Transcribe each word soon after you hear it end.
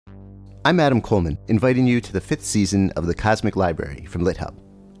I'm Adam Coleman, inviting you to the 5th season of the Cosmic Library from LitHub.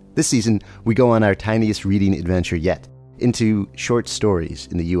 This season, we go on our tiniest reading adventure yet, into short stories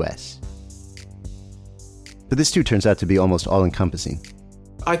in the U.S. But this too turns out to be almost all-encompassing.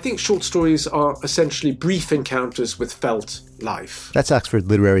 I think short stories are essentially brief encounters with felt life. That's Oxford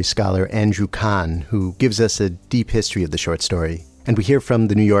literary scholar Andrew Kahn, who gives us a deep history of the short story. And we hear from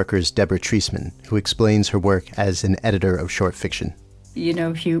The New Yorker's Deborah Treisman, who explains her work as an editor of short fiction. You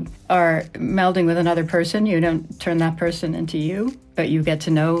know, if you are melding with another person, you don't turn that person into you, but you get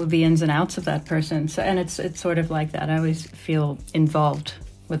to know the ins and outs of that person. So, and it's sort of like that. I always feel involved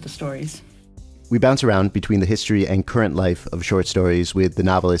with the stories. We bounce around between the history and current life of short stories with the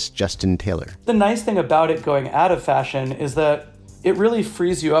novelist Justin Taylor. The nice thing about it going out of fashion is that it really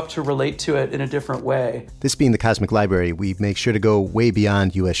frees you up to relate to it in a different way. This being the Cosmic Library, we make sure to go way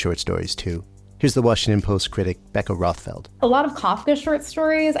beyond U.S. short stories, too. Here's the Washington Post critic, Becca Rothfeld. A lot of Kafka short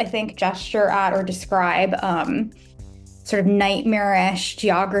stories, I think, gesture at or describe sort of nightmarish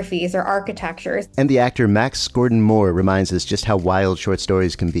geographies or architectures. And the actor Max Gordon Moore reminds us just how wild short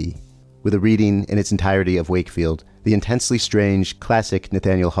stories can be, with a reading in its entirety of Wakefield, the intensely strange, classic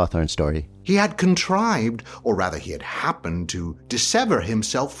Nathaniel Hawthorne story. He had contrived, or rather he had happened to dissever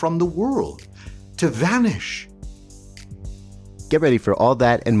himself from the world, to vanish. Get ready for all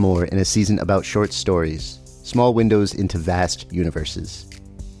that and more in a season about short stories, small windows into vast universes.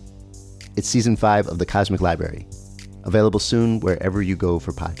 It's season 5 of the Cosmic Library, available soon wherever you go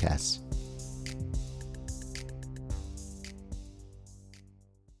for podcasts.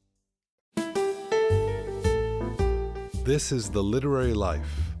 This is The Literary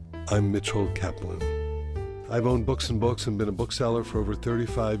Life. I'm Mitchell Kaplan. I've owned books and books and been a bookseller for over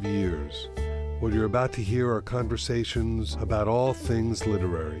 35 years. What you're about to hear are conversations about all things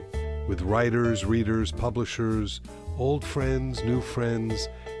literary, with writers, readers, publishers, old friends, new friends,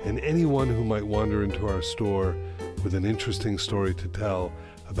 and anyone who might wander into our store with an interesting story to tell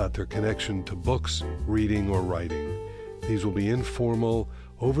about their connection to books, reading, or writing. These will be informal,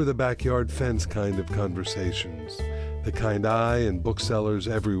 over-the-backyard fence kind of conversations, the kind I and booksellers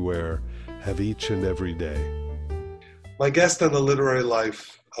everywhere have each and every day. My guest on The Literary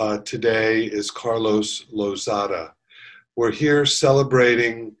Life today is Carlos Lozada. We're here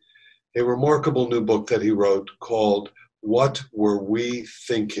celebrating a remarkable new book that he wrote called What Were We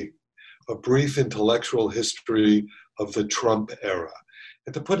Thinking? A Brief Intellectual History of the Trump Era.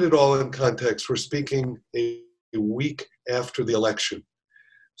 And to put it all in context, we're speaking a week after the election.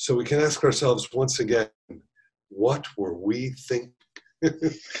 So we can ask ourselves once again, what were we thinking?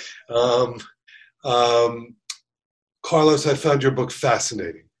 Carlos, I found your book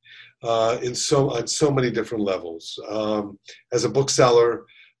fascinating on so many different levels. As a bookseller,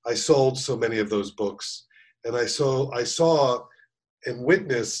 I sold so many of those books, and I saw and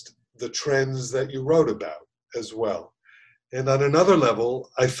witnessed the trends that you wrote about as well. And on another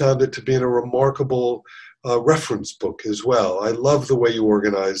level, I found it to be a remarkable reference book as well. I love the way you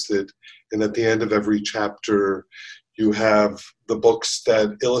organized it, and at the end of every chapter, you have the books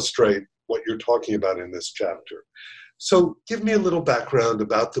that illustrate what you're talking about in this chapter. So give me a little background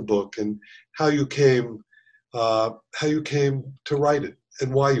about the book and how you came to write it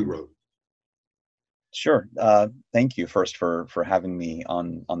and why you wrote it. Sure. Thank you first for having me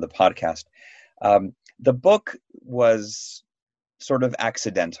on the podcast. The book was sort of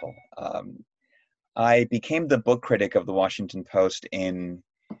accidental. I became the book critic of the Washington Post in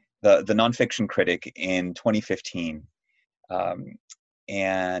the nonfiction critic in 2015.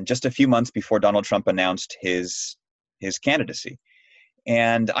 And just a few months before Donald Trump announced his candidacy.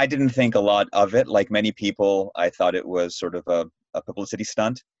 And I didn't think a lot of it. Like many people, I thought it was sort of a publicity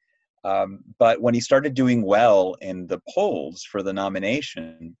stunt. But when he started doing well in the polls for the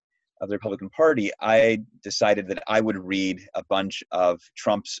nomination of the Republican Party, I decided that I would read a bunch of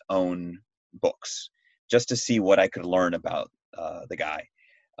Trump's own books just to see what I could learn about the guy.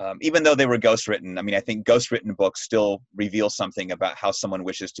 Even though they were ghostwritten, I mean, I think ghostwritten books still reveal something about how someone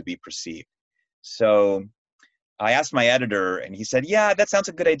wishes to be perceived. So I asked my editor, and he said, yeah, that sounds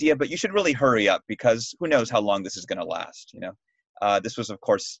a good idea, but you should really hurry up because who knows how long this is going to last, you know? This was, of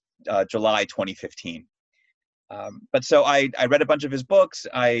course, July 2015. But so I read a bunch of his books.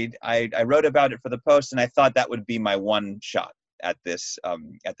 I wrote about it for the Post, and I thought that would be my one shot at this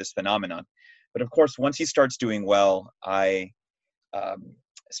phenomenon. But of course, once he starts doing well, I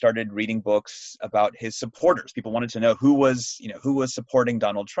started reading books about his supporters. People wanted to know who was supporting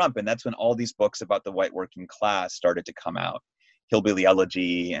Donald Trump, and that's when all these books about the white working class started to come out. Hillbilly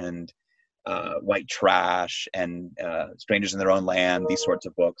Elegy and White Trash and Strangers in Their Own Land, these sorts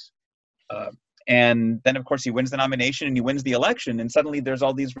of books. And then, of course, he wins the nomination and he wins the election. And suddenly there's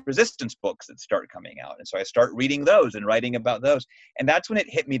all these resistance books that start coming out. And so I start reading those and writing about those. And that's when it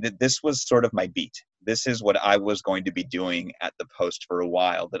hit me that this was sort of my beat. This is what I was going to be doing at the Post for a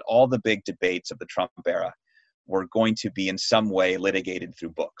while, that all the big debates of the Trump era were going to be in some way litigated through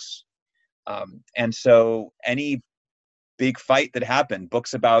books. And so any big fight that happened,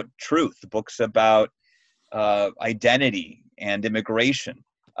 books about truth, books about identity and immigration,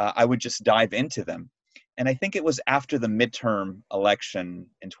 I would just dive into them. And I think it was after the midterm election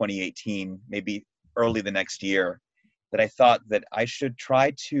in 2018, maybe early the next year, that I thought that I should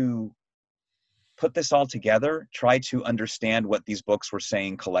try to put this all together, try to understand what these books were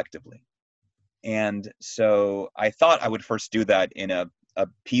saying collectively. And so I thought I would first do that in a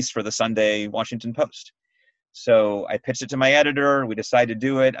piece for the Sunday Washington Post. So I pitched it to my editor. We decided to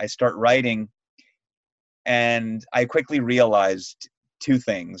do it. I start writing. And I quickly realized two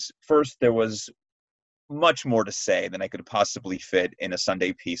things. First, there was much more to say than I could possibly fit in a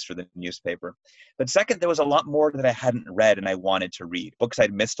Sunday piece for the newspaper. But second, there was a lot more that I hadn't read and I wanted to read. Books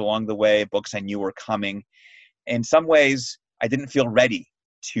I'd missed along the way, books I knew were coming. In some ways, I didn't feel ready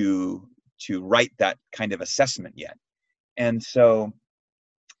to write that kind of assessment yet. And so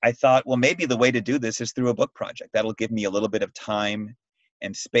I thought, well, maybe the way to do this is through a book project. That'll give me a little bit of time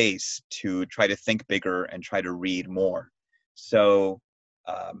and space to try to think bigger and try to read more. So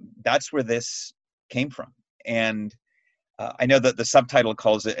that's where this came from. And I know that the subtitle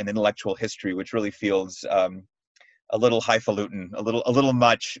calls it an intellectual history, which really feels a little highfalutin, a little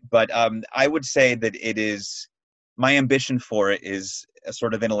much. But I would say that it is, my ambition for it is a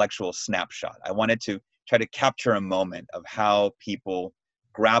sort of intellectual snapshot. I wanted to try to capture a moment of how people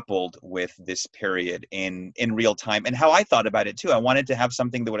grappled with this period in real time and how I thought about it too. I wanted to have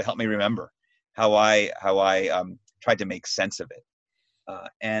something that would help me remember how I tried to make sense of it.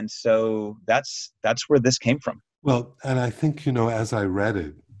 And so that's where this came from. Well, and I think, as I read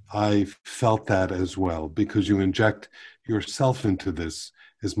it, I felt that as well, because you inject yourself into this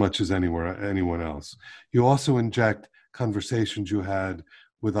as much as anyone else. You also inject conversations you had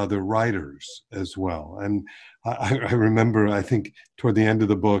with other writers as well. And I remember, I think toward the end of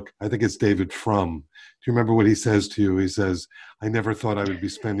the book, I think it's David Frum. Do you remember what he says to you? He says, "I never thought I would be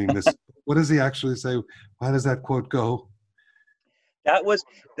spending this." What does he actually say? How does that quote go? That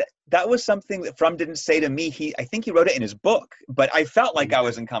was something that Frum didn't say to me. I think he wrote it in his book, but I felt like I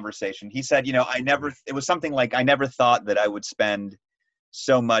was in conversation. He said, it was something like, I never thought that I would spend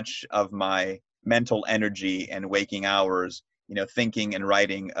so much of my mental energy and waking hours, thinking and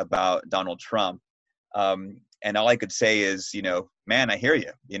writing about Donald Trump. And all I could say is, man, I hear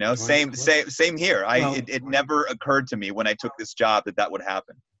you, same here. It never occurred to me when I took this job that would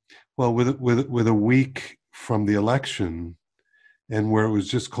happen. Well, with a week from the election, and where it was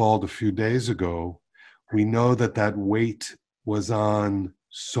just called a few days ago, we know that weight was on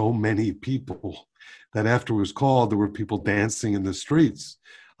so many people that after it was called, there were people dancing in the streets.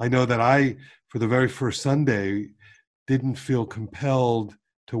 I know that I, for the very first Sunday, didn't feel compelled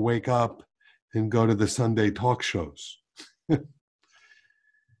to wake up and go to the Sunday talk shows.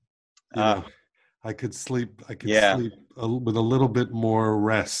 I could sleep. Sleep with a little bit more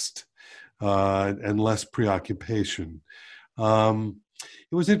rest and less preoccupation.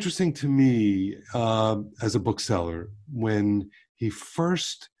 It was interesting to me as a bookseller when he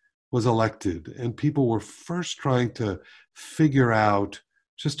first was elected and people were first trying to figure out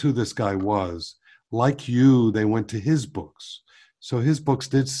just who this guy was. Like you, they went to his books. So his books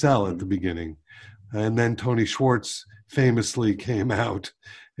did sell at the beginning. And then Tony Schwartz famously came out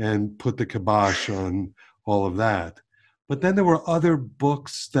and put the kibosh on all of that. But then there were other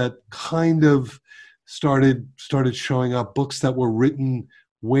books that kind of started showing up, books that were written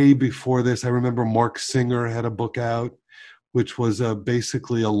way before this. I remember Mark Singer had a book out, which was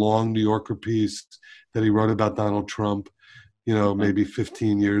basically a long New Yorker piece that he wrote about Donald Trump, maybe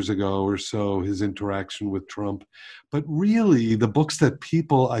 15 years ago or so, his interaction with Trump. But really, the books that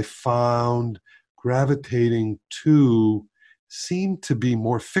people I found gravitating to seemed to be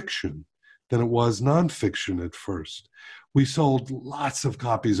more fiction than it was nonfiction at first. We sold lots of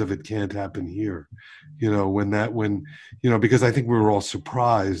copies of It Can't Happen Here, because I think we were all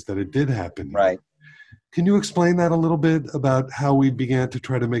surprised that it did happen here. Right. Can you explain that a little bit about how we began to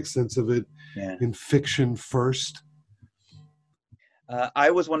try to make sense of it in fiction first?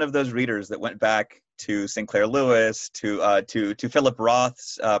 I was one of those readers that went back to Sinclair Lewis, to Philip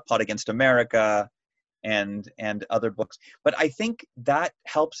Roth's Plot Against America, and other books. But I think that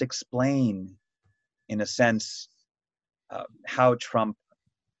helps explain, in a sense, how Trump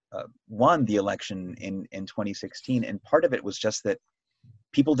won the election in 2016. And part of it was just that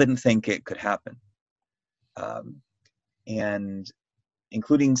people didn't think it could happen. And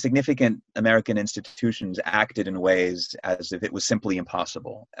including significant American institutions acted in ways as if it was simply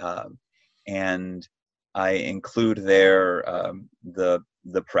impossible. And I include there the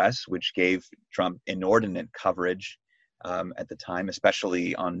press, which gave Trump inordinate coverage at the time,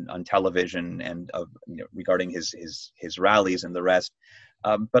 especially on television and regarding his rallies and the rest.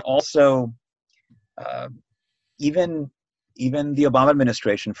 But also, even the Obama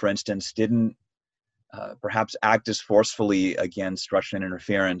administration, for instance, didn't perhaps act as forcefully against Russian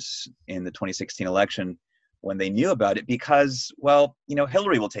interference in the 2016 election when they knew about it, because, well,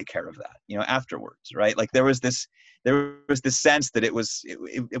 Hillary will take care of that, afterwards, right? Like there was this sense that it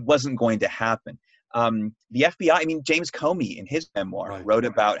wasn't going to happen. The FBI, James Comey in his memoir wrote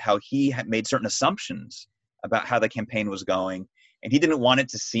about how he had made certain assumptions about how the campaign was going, and he didn't want it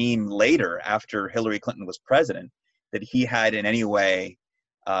to seem later, after Hillary Clinton was president, that he had in any way,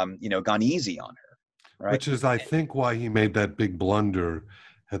 gone easy on her. Right. Which is, I think, why he made that big blunder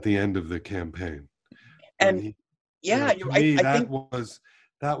at the end of the campaign. And I think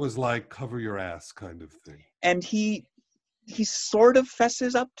that was like cover your ass kind of thing. And he sort of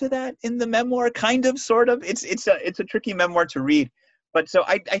fesses up to that in the memoir, kind of, sort of. It's a tricky memoir to read. But so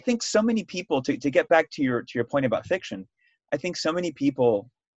I think so many people, to get back to your point about fiction, I think so many people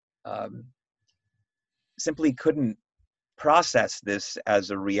simply couldn't process this as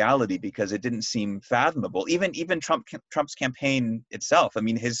a reality because it didn't seem fathomable. Even Trump's campaign itself.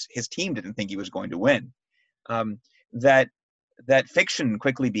 His team didn't think he was going to win. That fiction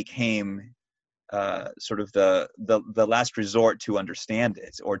quickly became sort of the last resort to understand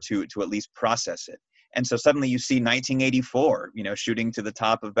it, or to at least process it. And so suddenly you see 1984, shooting to the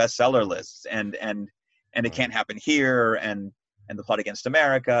top of bestseller lists, and It Can't Happen Here, and The Plot Against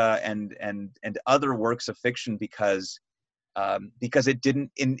America, and other works of fiction, because it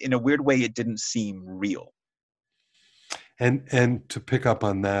didn't, in a weird way, it didn't seem real. And to pick up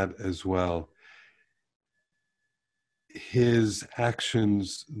on that as well, his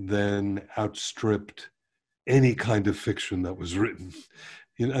actions then outstripped any kind of fiction that was written.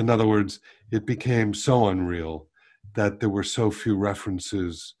 In other words, it became so unreal that there were so few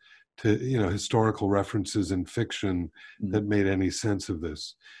references to, historical references in fiction that made any sense of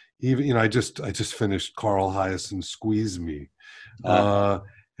this. Even, I just finished Carl Hiaasen's Squeeze Me. And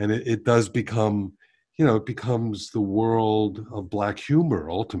it does become, it becomes the world of Black humor,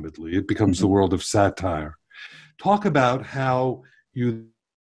 ultimately. It becomes the world of satire. Talk about how you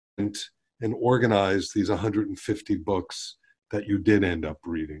went and organized these 150 books that you did end up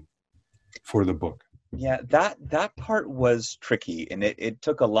reading for the book. Yeah, that part was tricky, and it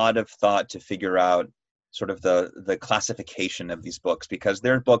took a lot of thought to figure out sort of the classification of these books, because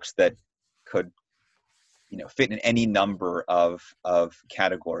there are books that could fit in any number of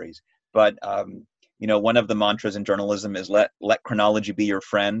categories. But one of the mantras in journalism is let chronology be your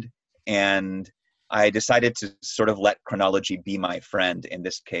friend, and I decided to sort of let chronology be my friend in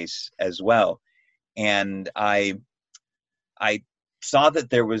this case as well. And I saw that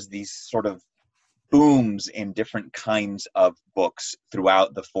there was these sort of booms in different kinds of books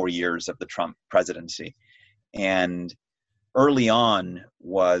throughout the 4 years of the Trump presidency. And early on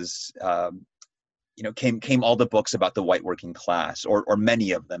was, came all the books about the white working class, or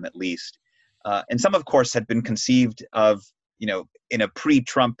many of them at least. And some, of course, had been conceived of, in a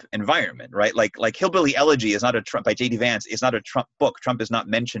pre-Trump environment, right? Like Hillbilly Elegy is not a Trump, by J.D. Vance, is not a Trump book. Trump is not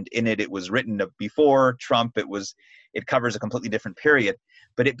mentioned in it. It was written before Trump. It covers a completely different period,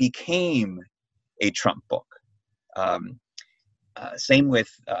 but it became a Trump book. Same with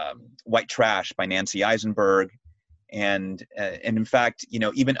White Trash by Nancy Eisenberg. And in fact,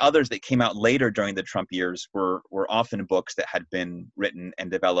 even others that came out later during the Trump years were often books that had been written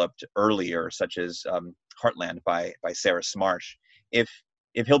and developed earlier, such as Heartland by Sarah Smarsh. If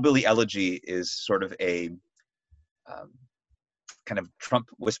Hillbilly Elegy is sort of a kind of Trump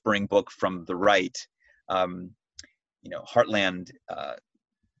whispering book from the right, Heartland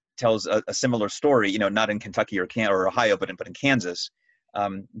tells a similar story, not in Kentucky or Ohio, but in Kansas,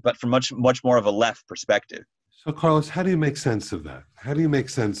 but from much more of a left perspective. So, Carlos, how do you make sense of that? How do you make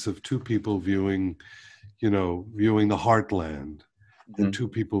sense of two people viewing the Heartland, and two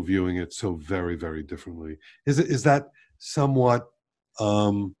people viewing it so very, very differently? Is that somewhat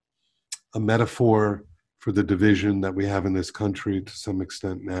a metaphor for the division that we have in this country to some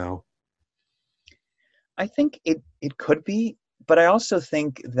extent now? I think it could be, but I also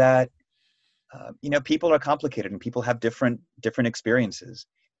think that people are complicated and people have different experiences,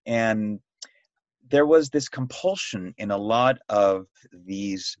 and there was this compulsion in a lot of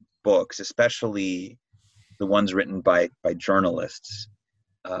these books, especially the ones written by journalists,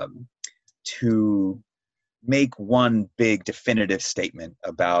 to make one big definitive statement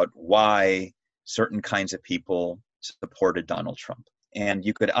about why certain kinds of people supported Donald Trump. And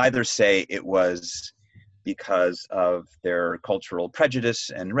you could either say it was because of their cultural prejudice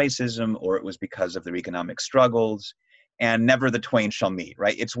and racism, or it was because of their economic struggles, and never the twain shall meet,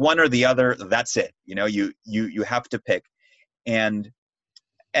 right? It's one or the other, that's it. You have to pick. And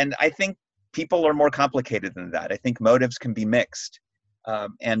I think people are more complicated than that. I think motives can be mixed.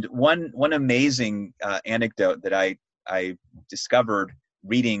 And one amazing anecdote that I discovered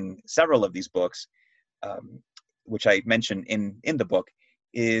reading several of these books, which I mentioned in the book,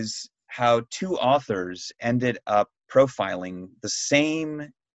 is how two authors ended up profiling the same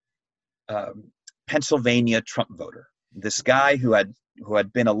Pennsylvania Trump voter. This guy who had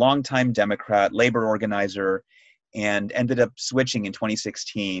been a longtime Democrat, labor organizer, and ended up switching in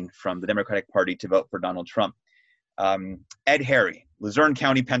 2016 from the Democratic Party to vote for Donald Trump. Ed Harry, Luzerne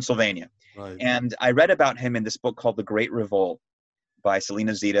County, Pennsylvania. Right. And I read about him in this book called The Great Revolt by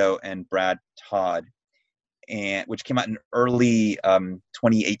Selena Zito and Brad Todd, which came out in early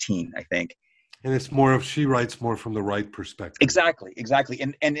 2018, I think. And it's she writes more from the right perspective. Exactly.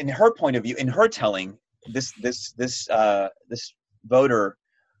 And in her point of view, in her telling, this voter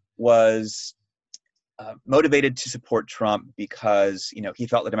was motivated to support Trump because he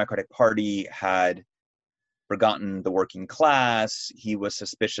felt the Democratic Party had forgotten the working class. He was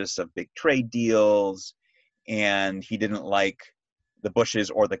suspicious of big trade deals, and he didn't like the Bushes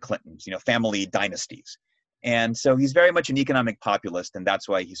or the Clintons, family dynasties. And so he's very much an economic populist, and that's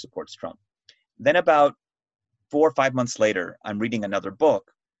why he supports Trump. Then about 4 or 5 months later, I'm reading another book,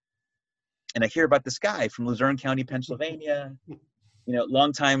 and I hear about this guy from Luzerne County, Pennsylvania,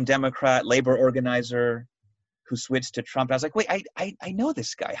 longtime Democrat, labor organizer who switched to Trump. And I was like, wait, I know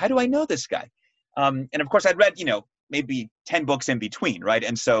this guy. How do I know this guy? And of course, I'd read, maybe 10 books in between, right?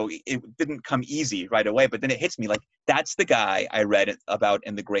 And so it didn't come easy right away, but then it hits me like, that's the guy I read about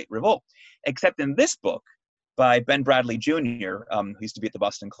in The Great Revolt. Except in this book by Ben Bradley Jr., who used to be at the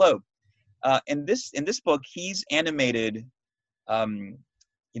Boston Globe, in this book, he's animated,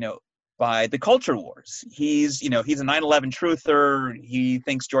 by the culture wars. He's a 9/11 truther. He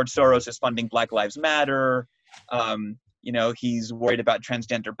thinks George Soros is funding Black Lives Matter. He's worried about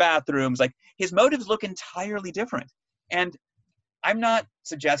transgender bathrooms. Like, his motives look entirely different. And I'm not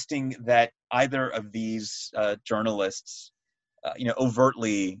suggesting that either of these journalists,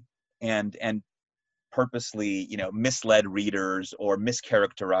 overtly and purposely, misled readers or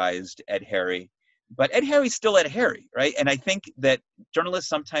mischaracterized Ed Harry. But Ed Harry's still Ed Harry, right? And I think that journalists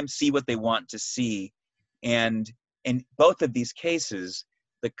sometimes see what they want to see. And in both of these cases,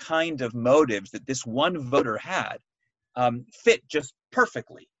 the kind of motives that this one voter had fit just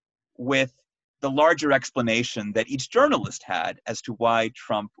perfectly with the larger explanation that each journalist had as to why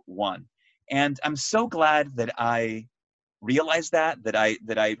Trump won. And I'm so glad that I realized that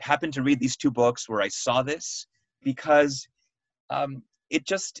I happened to read these two books where I saw this, because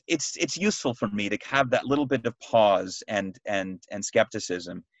it's useful for me to have that little bit of pause and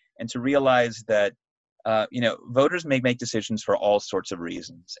skepticism, and to realize that voters may make decisions for all sorts of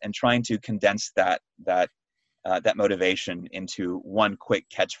reasons, and trying to condense that motivation into one quick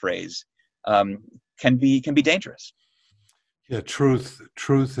catchphrase can be dangerous. Yeah,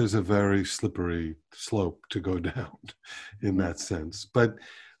 truth is a very slippery slope to go down in that sense. But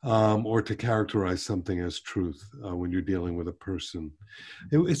or to characterize something as truth when you're dealing with a person.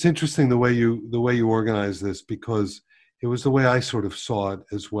 It's interesting the way you organize this, because it was the way I sort of saw it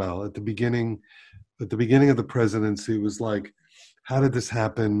as well. At the beginning of the presidency, it was like, how did this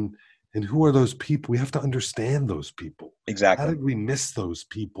happen? And who are those people? We have to understand those people. Exactly. How did we miss those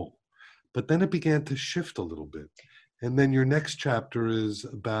people? But then it began to shift a little bit. And then your next chapter is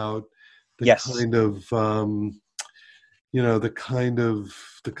about the kind of,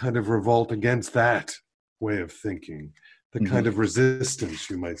 the kind of revolt against that way of thinking, the kind of resistance,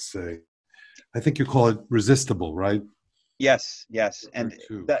 you might say. I think you call it resistible, right? Yes. And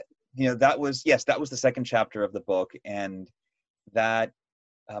that was the second chapter of the book. And that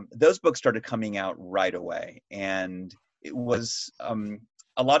those books started coming out right away. And it was,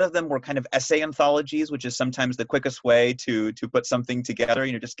 a lot of them were kind of essay anthologies, which is sometimes the quickest way to put something together.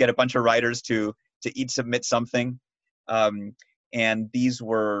 Just get a bunch of writers to each submit something. And these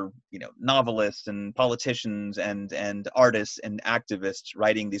were, novelists and politicians and artists and activists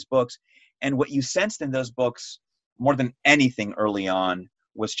writing these books. And what you sensed in those books more than anything early on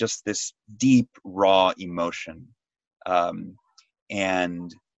was just this deep, raw emotion.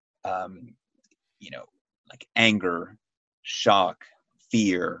 Like anger, shock,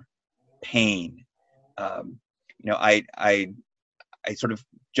 fear, pain. I sort of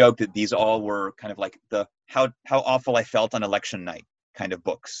joke that these all were kind of like the how awful I felt on election night kind of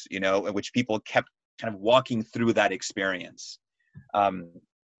books, in which people kept kind of walking through that experience.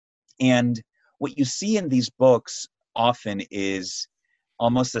 And what you see in these books often is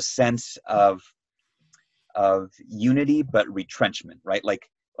almost a sense of unity but retrenchment, right? Like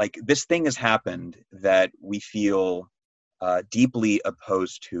this thing has happened that we feel deeply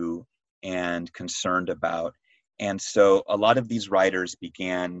opposed to and concerned about. And so a lot of these writers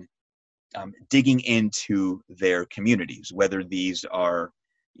began digging into their communities, whether these are,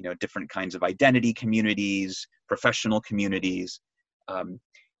 different kinds of identity communities, professional communities.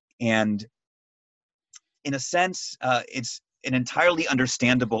 And in a sense, it's an entirely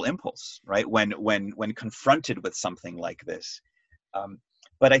understandable impulse, right? When confronted with something like this.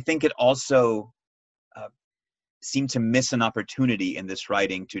 But I think it also seemed to miss an opportunity in this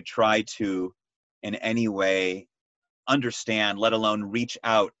writing to try to, in any way, understand, let alone reach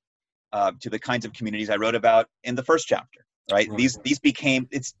out to the kinds of communities I wrote about in the first chapter. Right? These became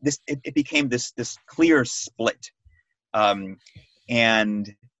it became this clear split,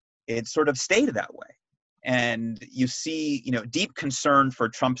 and it sort of stayed that way. And you see, deep concern for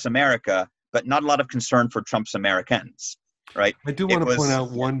Trump's America, but not a lot of concern for Trump's Americans. Right? I do want to point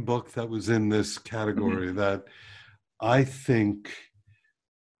out one book that was in this category that I think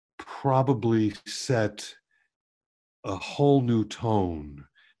probably set a whole new tone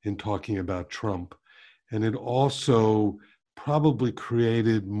in talking about Trump. And it also probably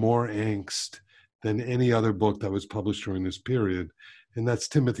created more angst than any other book that was published during this period. And that's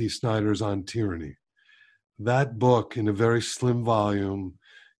Timothy Snyder's On Tyranny. That book, in a very slim volume,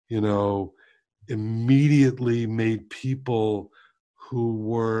 immediately made people who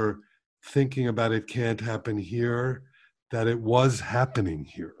were thinking about it can't happen here, that it was happening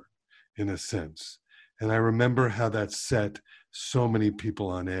here, in a sense. And I remember how that set so many people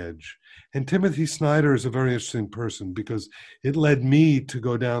on edge. And Timothy Snyder is a very interesting person because it led me to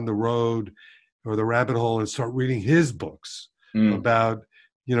go down the road or the rabbit hole and start reading his books about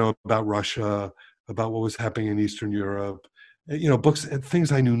Russia, about what was happening in Eastern Europe, books and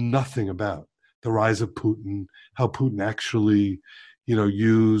things I knew nothing about. The rise of Putin, how Putin actually,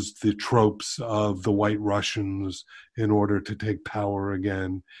 used the tropes of the White Russians in order to take power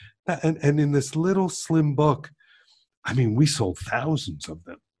again. And in this little slim book, I mean, we sold thousands of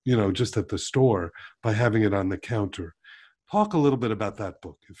them, just at the store by having it on the counter. Talk a little bit about that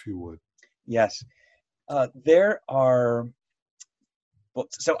book, if you would. Yes. There are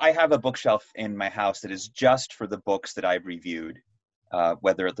books. So I have a bookshelf in my house that is just for the books that I've reviewed,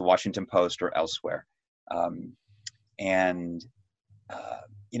 whether at the Washington Post or elsewhere.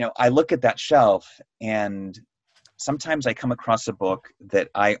 I look at that shelf and sometimes I come across a book that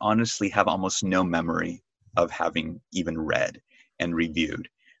I honestly have almost no memory of having even read and reviewed.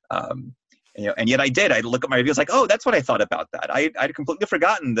 And yet I did. I look at my reviews like, oh, that's what I thought about that. I'd completely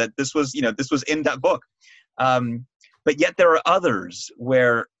forgotten that this was in that book. But yet there are others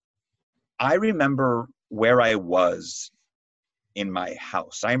where I remember where I was in my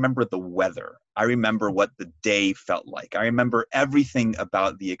house. I remember the weather. I remember what the day felt like. I remember everything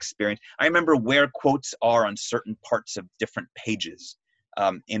about the experience. I remember where quotes are on certain parts of different pages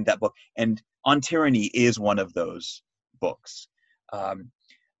in that book. And On Tyranny is one of those books.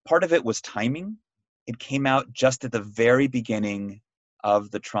 Part of it was timing. It came out just at the very beginning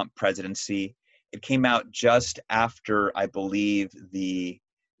of the Trump presidency. It came out just after, I believe, the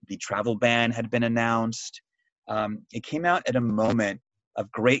travel ban had been announced. It came out at a moment of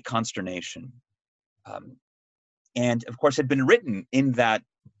great consternation. And of course had been written in that,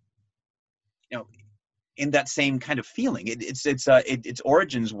 in that same kind of feeling. Its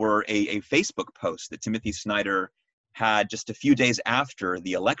origins were a Facebook post that Timothy Snyder had just a few days after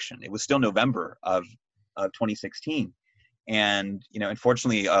the election. It was still November of 2016. And,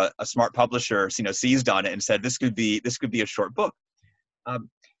 unfortunately, a smart publisher, seized on it and said, this could be a short book.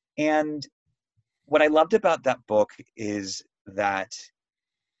 And what I loved about that book is that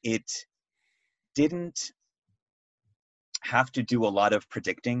it didn't have to do a lot of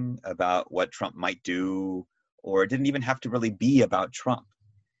predicting about what Trump might do, or it didn't even have to really be about Trump.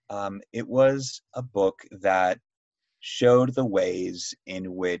 It was a book that showed the ways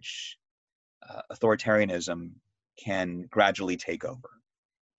in which authoritarianism can gradually take over,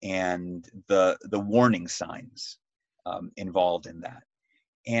 and the warning signs involved in that.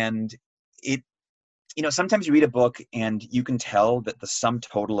 And it, sometimes you read a book and you can tell that the sum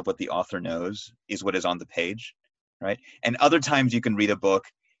total of what the author knows is what is on the page, right? And other times you can read a book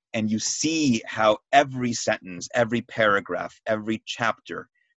and you see how every sentence, every paragraph, every chapter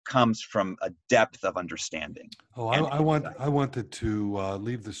comes from a depth of understanding. Oh, And I wanted to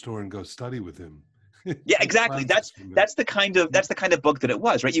leave the store and go study with him. yeah, exactly. That's the kind of book that it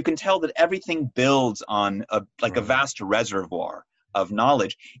was, right? You can tell that everything builds on a Right. vast reservoir of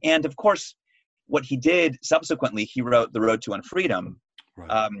knowledge. And of course, what he did subsequently, he wrote The Road to Unfreedom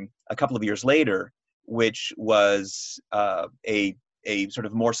Right. a couple of years later, which was a sort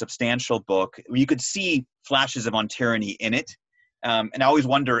of more substantial book. You could see flashes of On Tyranny in it. And I always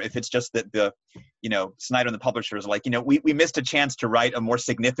wonder if it's just that Snyder and the publishers are like, we missed a chance to write a more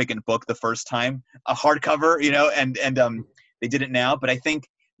significant book the first time, a hardcover, and they did it now. But I think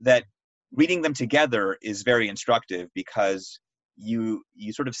that reading them together is very instructive because you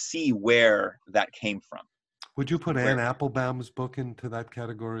sort of see where that came from. Would you put Anne Applebaum's book into that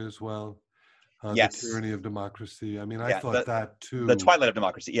category as well? Yes. The Tyranny of Democracy. I mean, Yeah, I thought that too. The Twilight of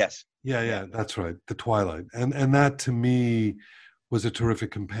Democracy, yes. Yeah, that's right. The Twilight. And that to me was a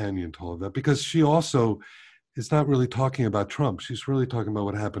terrific companion to all of that, because she also is not really talking about Trump. She's really talking about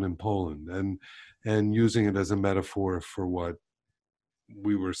what happened in Poland and using it as a metaphor for what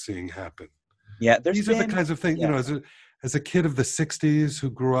we were seeing happen. Yeah, these are the kinds of things, as a kid of the 60s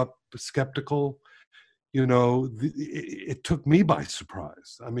who grew up skeptical, it took me by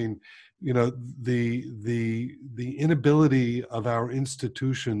surprise. I mean, the inability of our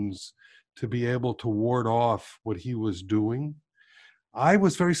institutions to be able to ward off what he was doing. I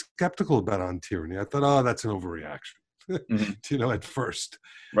was very skeptical about On Tyranny. I thought, oh, that's an overreaction, at first.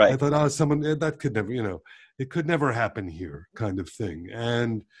 Right. I thought, oh, someone, that could never, it could never happen here, kind of thing.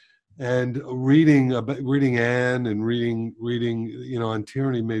 And reading Anne and reading On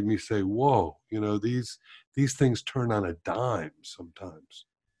Tyranny made me say, whoa, these things turn on a dime sometimes.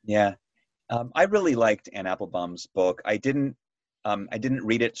 Yeah. I really liked Anne Applebaum's book. I didn't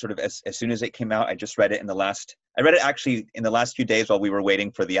read it sort of as soon as it came out. I just read it I read it actually in the last few days while we were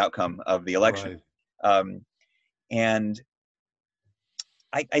waiting for the outcome of the election. Right. And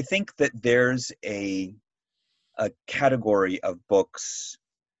I think that there's a category of books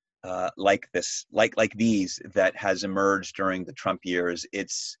like this, like these, that has emerged during the Trump years.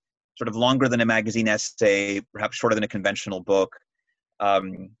 It's sort of longer than a magazine essay, perhaps shorter than a conventional book.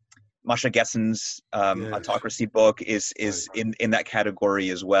 Masha Gessen's Autocracy book is in that category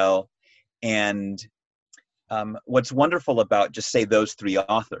as well. And what's wonderful about just say those three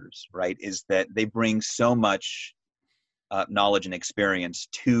authors, right, is that they bring so much knowledge and experience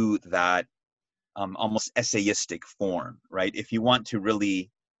to that almost essayistic form, right? If you want to really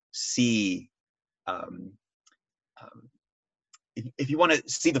see, if you want to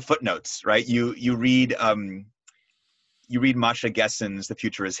see the footnotes, right, you read Masha Gessen's The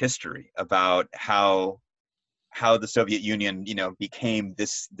Future is History, about how the Soviet Union, became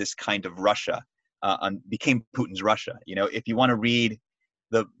this kind of Russia, became Putin's Russia. If you want to read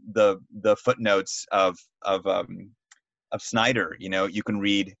the footnotes of Snyder, you can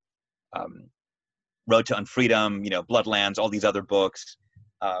read Road to Unfreedom, Bloodlands, all these other books,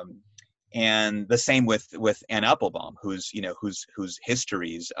 and the same with Anne Applebaum, whose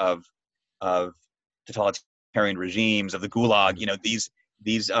histories of totalitarian regimes, of the Gulag,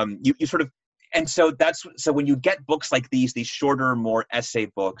 you sort of, and so when you get books like these shorter, more essay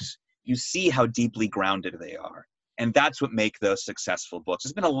books, you see how deeply grounded they are, and that's what make those successful books.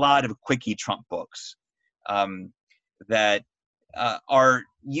 There's been a lot of quickie Trump books that are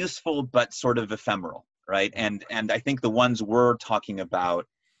useful but sort of ephemeral, right? And I think the ones we're talking about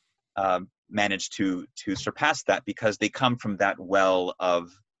manage to surpass that because they come from that well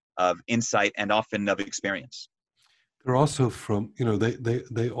of insight and often of experience. They're also from,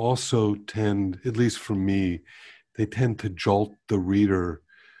 they also tend, at least for me, they tend to jolt the reader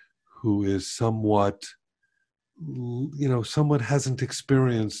who is somewhat hasn't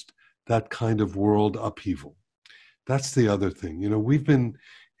experienced that kind of world upheaval. That's the other thing. We've been,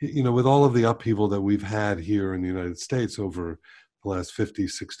 with all of the upheaval that we've had here in the United States over the last 50,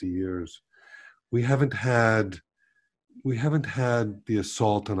 60 years, we haven't had the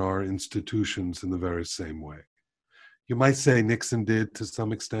assault on our institutions in the very same way. You might say Nixon did to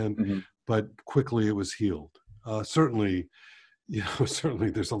some extent, but quickly it was healed. Certainly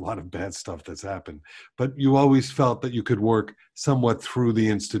there's a lot of bad stuff that's happened, but you always felt that you could work somewhat through the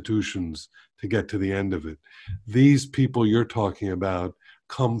institutions to get to the end of it. These people you're talking about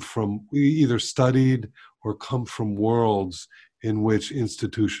either studied or come from worlds in which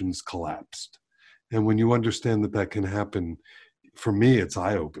institutions collapsed. And when you understand that can happen, for me, it's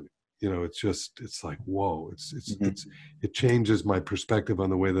eye-opening. It's like, whoa, it changes my perspective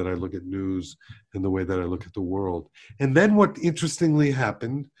on the way that I look at news and the way that I look at the world. And then what interestingly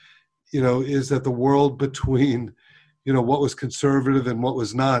happened, is that the world between, what was conservative and what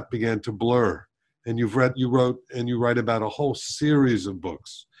was not began to blur. And you wrote, and you write about a whole series of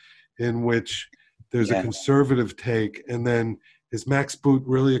books in which there's a conservative take, and then is Max Boot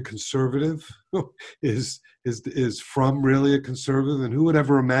really a conservative? is Frum really a conservative? And who would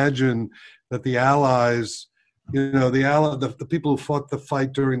ever imagine that the Allies, the people who fought the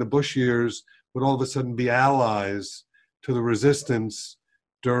fight during the Bush years would all of a sudden be allies to the resistance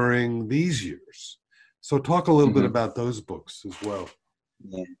during these years? So talk a little bit about those books as well.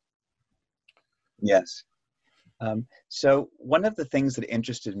 Yeah. Yes. So one of the things that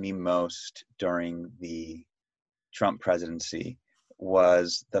interested me most during the Trump presidency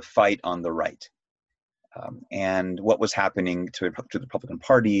was the fight on the right, and what was happening to the Republican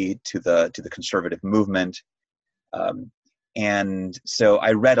Party, to the conservative movement. And so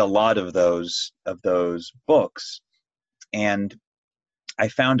I read a lot of those books, and I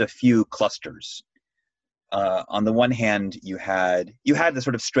found a few clusters. On the one hand, you had the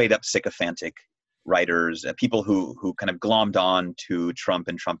sort of straight up sycophantic writers, people who kind of glommed on to Trump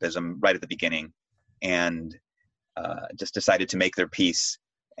and Trumpism right at the beginning, and just decided to make their peace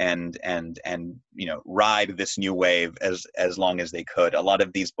and ride this new wave as long as they could. A lot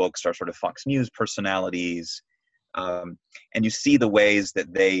of these books are sort of Fox News personalities, and you see the ways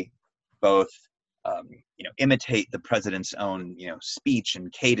that they both imitate the president's own speech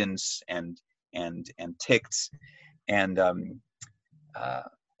and cadence and tics, and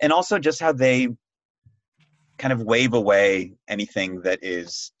also just how they kind of wave away anything that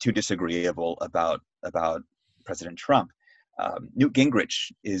is too disagreeable about President Trump. Newt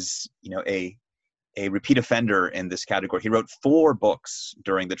Gingrich is a repeat offender in this category. He wrote 4 books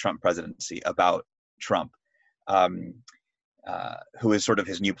during the Trump presidency about Trump, who is sort of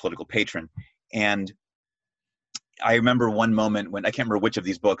his new political patron. And I remember one moment when, I can't remember which of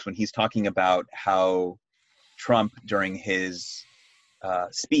these books, when he's talking about how Trump, during his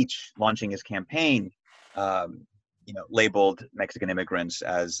speech launching his campaign, labeled Mexican immigrants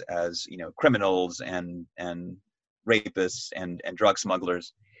as criminals and rapists and drug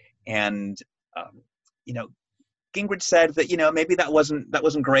smugglers. And Gingrich said that maybe that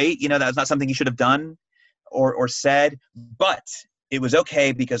wasn't great, that's not something he should have done or said, but it was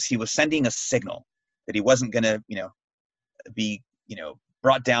okay because he was sending a signal that he wasn't going to be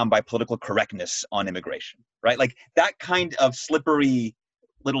brought down by political correctness on immigration, right? Like that kind of slippery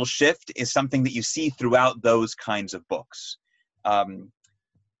little shift is something that you see throughout those kinds of books.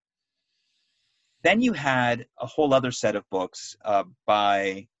 Then you had a whole other set of books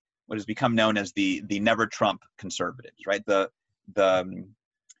by what has become known as the Never Trump conservatives, right? The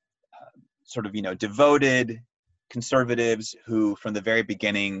sort of devoted conservatives who, from the very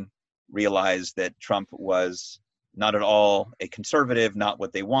beginning, realized that Trump was not at all a conservative, not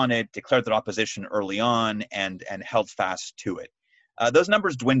what they wanted, declared their opposition early on, and held fast to it. Those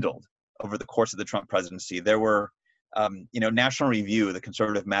numbers dwindled over the course of the Trump presidency. There were, National Review, the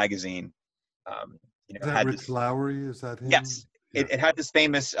conservative magazine, is that Rich Lowry? Is that him? Yes. Yeah. It had this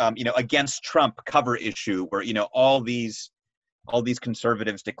famous, Against Trump cover issue where, all these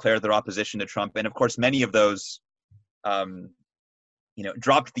conservatives declared their opposition to Trump. And of course, many of those,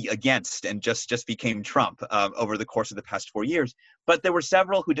 dropped the against and just became Trump over the course of the past 4 years. But there were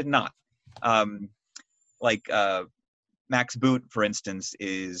several who did not. Max Boot, for instance,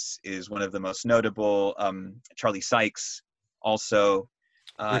 is one of the most notable. Charlie Sykes also.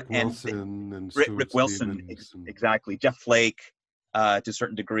 Rick Wilson and Rick Wilson, exactly. Jeff Flake, to a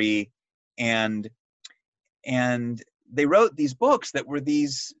certain degree. And they wrote these books that were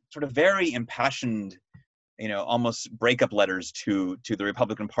these sort of very impassioned, almost breakup letters to the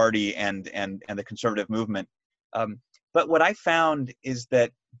Republican Party and the conservative movement. But what I found is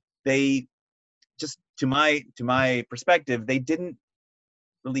that they just, to my perspective, they didn't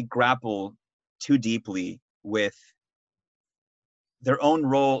really grapple too deeply with their own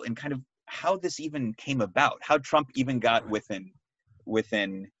role in kind of how this even came about, how Trump even got within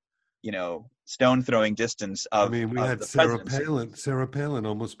stone throwing distance of. We had Sarah Palin. Sarah Palin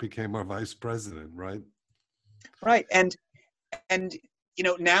almost became our vice president, right? Right, and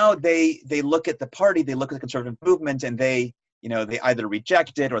now they look at the party, they look at the conservative movement, and they either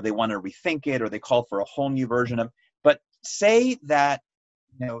reject it or they want to rethink it or they call for a whole new version of. But say that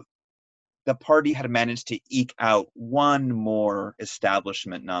the party had managed to eke out one more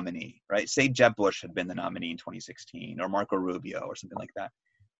establishment nominee, right? Say Jeb Bush had been the nominee in 2016, or Marco Rubio, or something like that.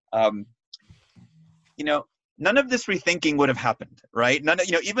 None of this rethinking would have happened, right?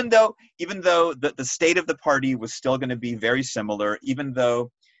 Even though the state of the party was still going to be very similar, even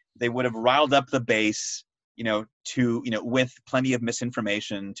though they would have riled up the base, with plenty of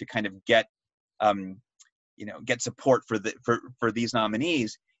misinformation to kind of get, get support for these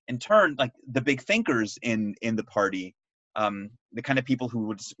nominees. In turn, like the big thinkers in the party, the kind of people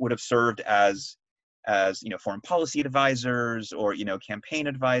who would have served as foreign policy advisors or campaign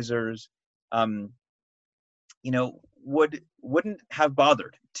advisors, wouldn't have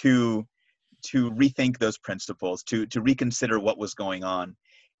bothered to rethink those principles, to reconsider what was going on.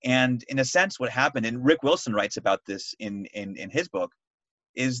 And in a sense, what happened, and Rick Wilson writes about this in his book,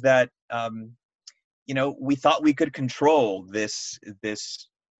 is that we thought we could control this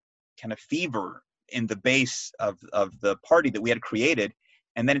kind of fever in the base of the party that we had created,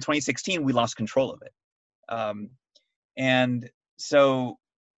 and then in 2016 we lost control of it. And so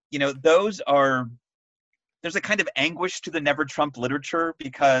there's a kind of anguish to the Never Trump literature,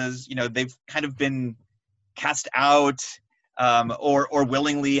 because they've kind of been cast out, or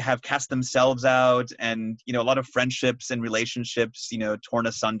willingly have cast themselves out, and a lot of friendships and relationships torn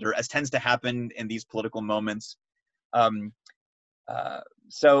asunder, as tends to happen in these political moments.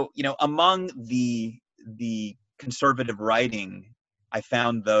 So among the conservative writing, I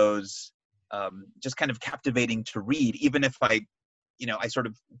found those just kind of captivating to read, even if I sort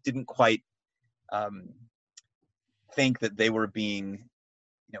of didn't quite think that they were being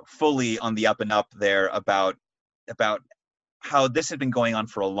fully on the up and up there about how this had been going on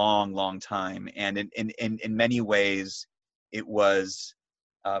for a long, long time. And in many ways, it was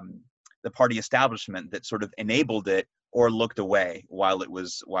the party establishment that sort of enabled it or looked away while it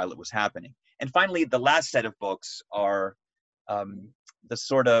was happening. And finally, the last set of books are the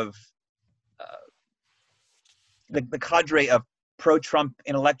sort of the cadre of pro-Trump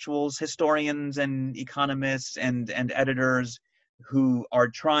intellectuals, historians and economists and editors who are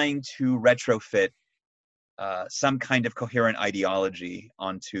trying to retrofit some kind of coherent ideology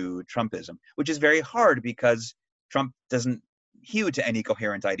onto Trumpism, which is very hard because Trump doesn't hew to any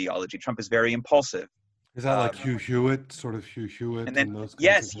coherent ideology. Trump is very impulsive. Is that like Hugh Hewitt, sort of Hugh Hewitt? And then, those kinds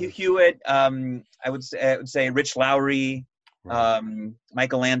yes, of Hugh guys? Hewitt, I would say Rich Lowry, Right.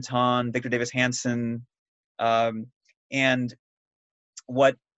 Michael Anton, Victor Davis Hanson. And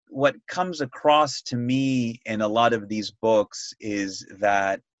what comes across to me in a lot of these books is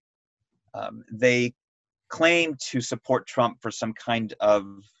that they claim to support Trump for some kind of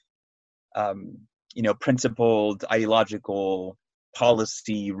principled ideological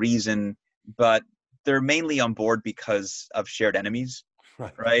policy reason, but they're mainly on board because of shared enemies,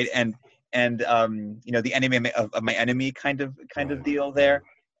 right? And the enemy of my enemy kind of Right. deal there,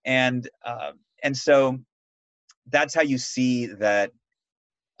 and so that's how you see that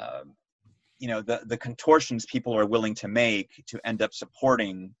the contortions people are willing to make to end up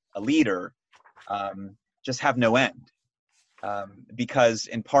supporting a leader just have no end, because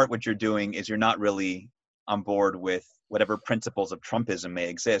in part what you're doing is you're not really on board with whatever principles of Trumpism may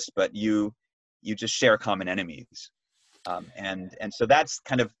exist, but you just share common enemies, and so that's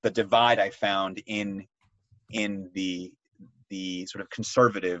kind of the divide I found in the sort of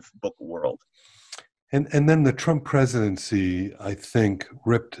conservative book world. And then the Trump presidency, I think,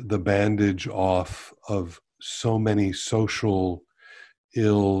 ripped the bandage off of so many social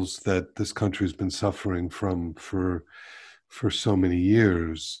ills that this country's been suffering from for so many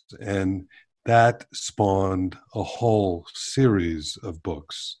years. And that spawned a whole series of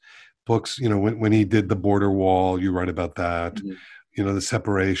books. When he did the border wall, you write about that, Mm-hmm. The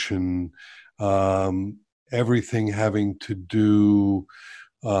separation, everything having to do,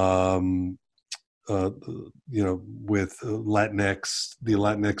 with Latinx, the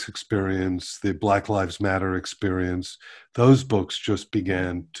Latinx experience, the Black Lives Matter experience. Those books just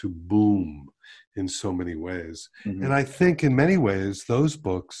began to boom in so many ways. Mm-hmm. And I think in many ways, those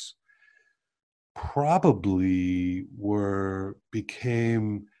books probably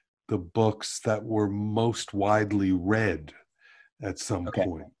became the books that were most widely read at some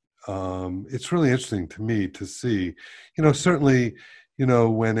point. It's really interesting to me to see, certainly,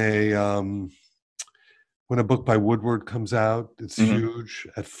 when a book by Woodward comes out, it's Mm-hmm. huge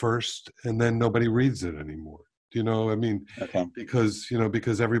at first, and then nobody reads it anymore. Because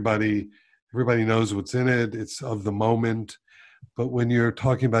everybody knows what's in it. It's of the moment. But when you're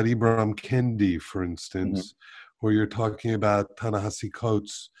talking about Ibram Kendi, for instance, or you're talking about Ta-Nehisi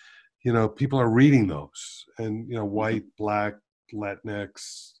Coates, people are reading those, and white, black,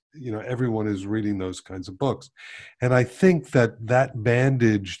 Latinx, everyone is reading those kinds of books. And I think that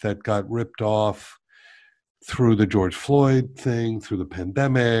bandage that got ripped off through the George Floyd thing, through the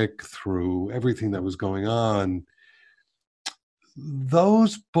pandemic, through everything that was going on,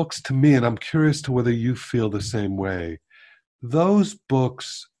 those books to me, and I'm curious to whether you feel the same way, those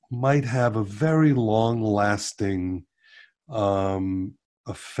books might have a very long-lasting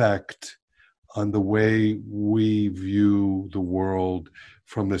effect on the way we view the world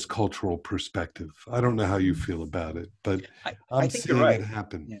from this cultural perspective. I don't know how you feel about it, but I I'm think you're seeing right. it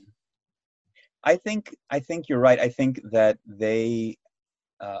happen. Yeah. I think you're right. I think that they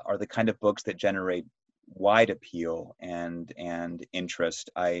are the kind of books that generate wide appeal and interest.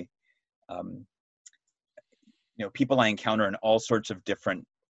 Um, people I encounter in all sorts of different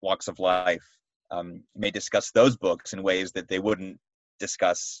walks of life may discuss those books in ways that they wouldn't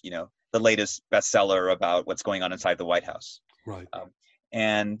discuss, the latest bestseller about what's going on inside the White House. Right.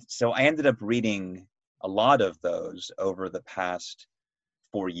 And so I ended up reading a lot of those over the past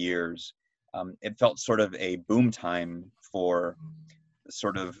 4 years. It felt sort of a boom time for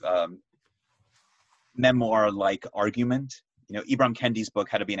sort of memoir-like argument. Ibram Kendi's book,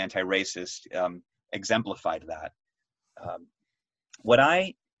 How to Be an Anti-Racist, exemplified that. What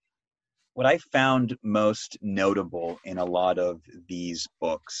I found most notable in a lot of these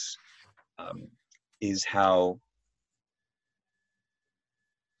books is how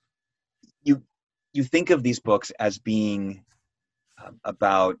you think of these books as being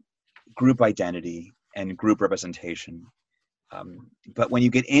about group identity and group representation. But when you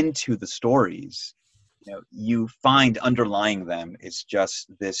get into the stories, you find underlying them is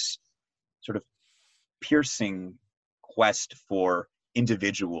just this sort of piercing quest for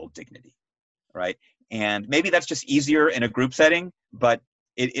individual dignity, right? And maybe that's just easier in a group setting, but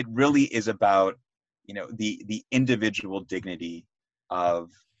it really is about, the individual dignity of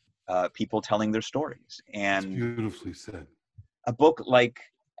people telling their stories. And It's beautifully said. A book like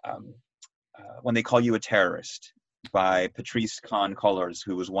When They Call You a Terrorist by Patrice Kahn-Cullors,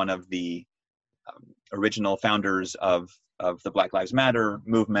 who was one of the original founders of the Black Lives Matter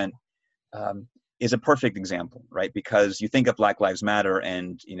movement, is a perfect example, right? Because you think of Black Lives Matter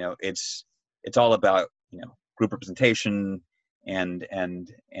and, it's all about, group representation and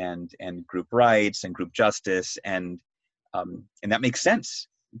group rights and group justice. And that makes sense.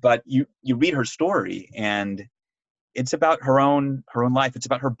 But you read her story and it's about her own life. It's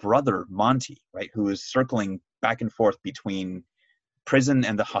about her brother, Monty, right? Who is circling back and forth between prison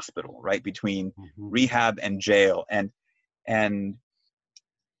and the hospital, right? Between rehab and jail, and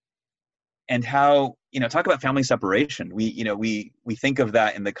how, talk about family separation. We think of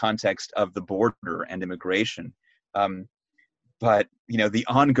that in the context of the border and immigration. But the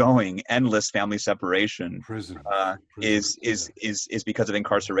ongoing endless family separation is because of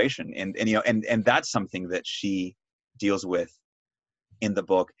incarceration. And that's something that she deals with in the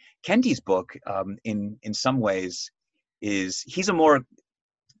book. Kendi's book, in some ways, he's a more, I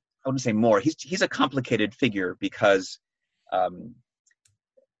wouldn't say more, he's a complicated figure because,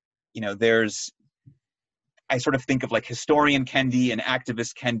 I sort of think of like historian Kendi and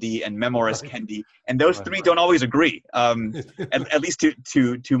activist Kendi and memoirist Kendi, and those three don't always agree, at least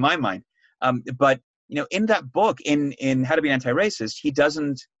to my mind. But in that book, in How to Be an Anti-Racist, he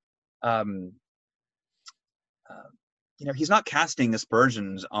doesn't, he's not casting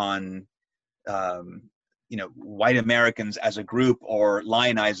aspersions on, white Americans as a group or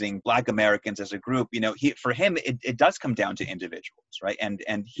lionizing Black Americans as a group. For him, it does come down to individuals, right?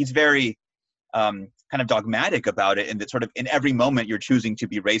 And he's very kind of dogmatic about it, and that sort of in every moment you're choosing to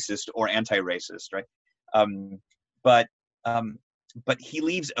be racist or anti-racist, right? But he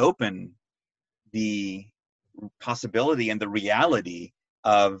leaves open the possibility and the reality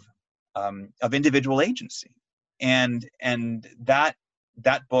of individual agency, and that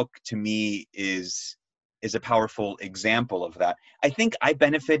book to me is a powerful example of that. I think I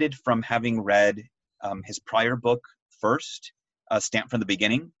benefited from having read his prior book first, Stamped from the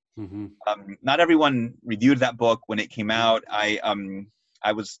Beginning. Not everyone reviewed that book when it came out. I'm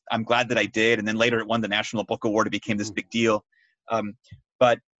glad that I did, and then later it won the National Book Award. It became this big deal.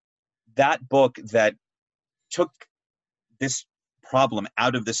 But that book that took this problem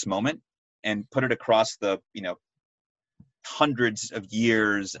out of this moment and put it across the hundreds of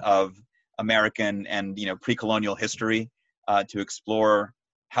years of American and pre-colonial history to explore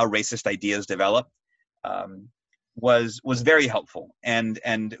how racist ideas develop was very helpful. And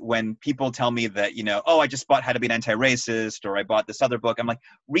when people tell me that I just bought How to Be an Anti-Racist, or I bought this other book, I'm like,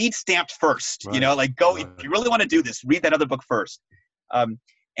 read Stamped first. Right. Go if you really want to do this, read that other book first.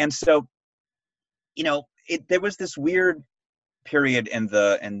 And so there was this weird period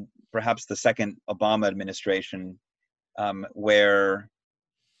in perhaps the second Obama administration where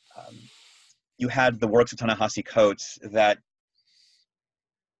you had the works of Ta-Nehisi Coates that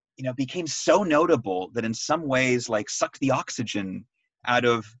became so notable that in some ways sucked the oxygen out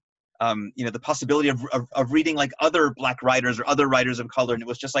of the possibility of reading like other Black writers or other writers of color. And it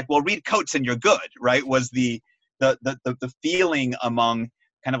was just like, well, read Coates and you're good, right? Was the feeling among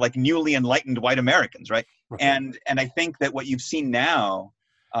kind of like newly enlightened white Americans, right? Right. And I think that what you've seen now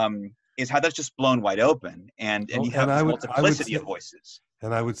is how that's just blown wide open, and Well, you have and this I would multiplicity say, of voices.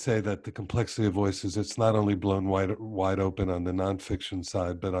 and I would say that the complexity of voices, it's not only blown wide open on the nonfiction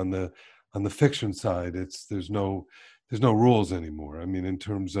side, but on the fiction side, there's no rules anymore. I mean, in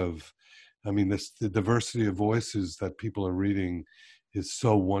terms of, I mean, the diversity of voices that people are reading is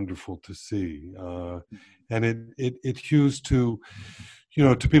so wonderful to see, and it hews to,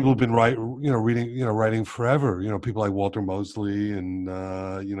 to people who've been writing forever. People like Walter Mosley and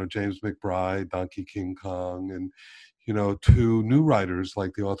James McBride, Donkey King Kong, and to new writers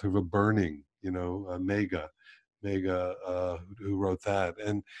like the author of A Burning, Mega, who wrote that.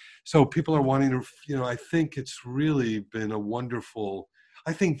 And so people are wanting to, I think it's really been a wonderful,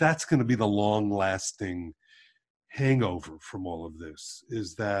 I think that's going to be the long lasting hangover from all of this,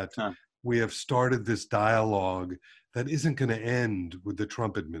 is that we have started this dialogue that isn't going to end with the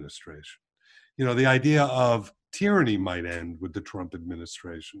Trump administration. The idea of tyranny might end with the Trump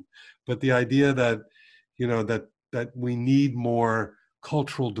administration, but the idea that, that we need more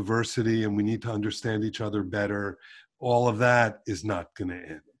cultural diversity and we need to understand each other better, all of that is not going to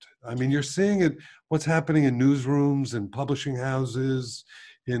end. I mean, you're seeing it, what's happening in newsrooms and publishing houses,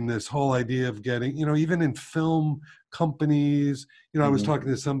 in this whole idea of getting, even in film companies. I was talking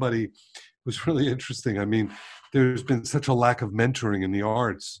to somebody, it was really interesting. I mean, there's been such a lack of mentoring in the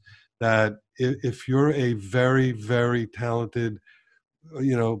arts that if you're a very, very talented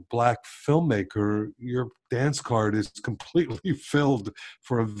Black filmmaker, your dance card is completely filled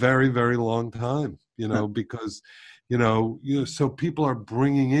for a very, very long time, because, so people are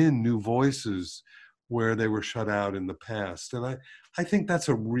bringing in new voices where they were shut out in the past. And I think that's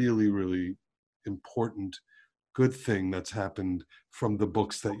a really, really important, good thing that's happened from the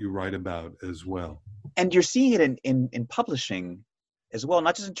books that you write about as well. And you're seeing it in publishing as well,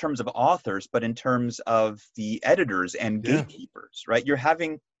 not just in terms of authors, but in terms of the editors and gatekeepers, right? You're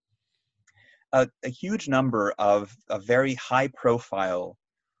having a huge number of very high profile,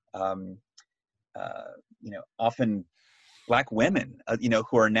 often Black women,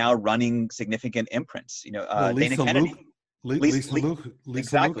 who are now running significant imprints. Dana Kennedy. Lisa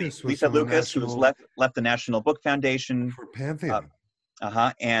Lucas, who's left the National Book Foundation for Pantheon.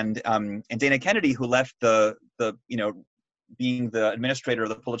 And Dana Kennedy, who left the being the administrator of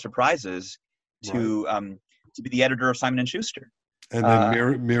the Pulitzer Prizes to be the editor of Simon & Schuster. And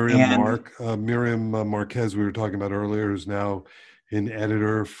then Miriam Marquez, we were talking about earlier, is now an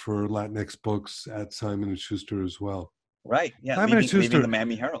editor for Latinx books at Simon & Schuster as well. Right, yeah, Simon & Schuster, leaving the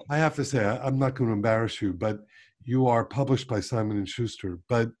Miami Herald. I have to say, I'm not going to embarrass you, but you are published by Simon & Schuster.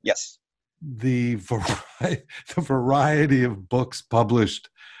 But yes, the variety of books published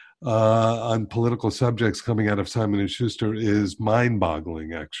on political subjects coming out of Simon & Schuster is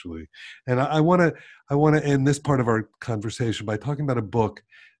mind-boggling, actually. And I want to end this part of our conversation by talking about a book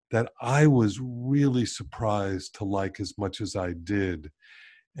that I was really surprised to like as much as I did,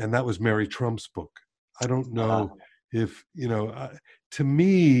 and that was Mary Trump's book. I don't know if, to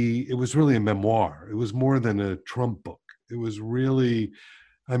me, it was really a memoir. It was more than a Trump book. It was really,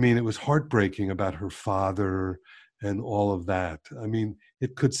 it was heartbreaking about her father and all of that. I mean,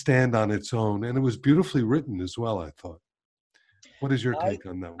 it could stand on its own, and it was beautifully written as well, I thought. What is your take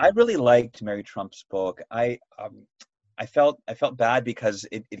on that one? I really liked Mary Trump's book. I felt bad because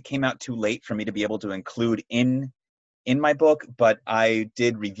it came out too late for me to be able to include in my book, but I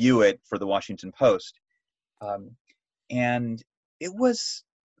did review it for the Washington Post. And it was,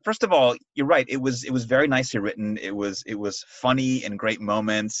 first of all, you're right. It was very nicely written. It was funny and great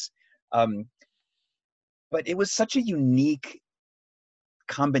moments. But it was such a unique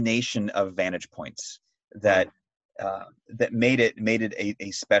combination of vantage points that made it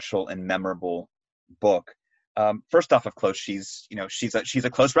a special and memorable book. First off, of course, she's a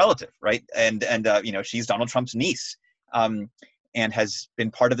close relative, right? And she's Donald Trump's niece, and has been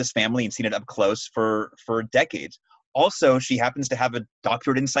part of this family and seen it up close for decades. Also, she happens to have a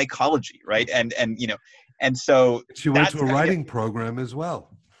doctorate in psychology, right? And so she went to a writing program as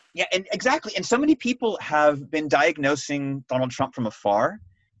well. Yeah, and exactly. And so many people have been diagnosing Donald Trump from afar,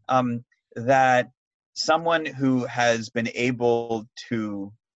 that someone who has been able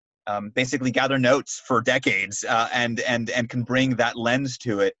to basically gather notes for decades and can bring that lens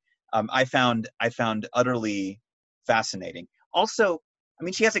to it, I found utterly fascinating. Also,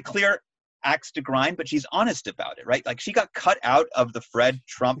 she has a clear axe to grind, but she's honest about it, right? Like, she got cut out of the Fred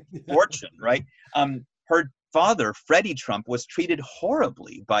Trump fortune, right? Her father, Freddie Trump, was treated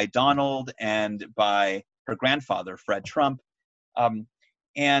horribly by Donald and by her grandfather, Fred Trump.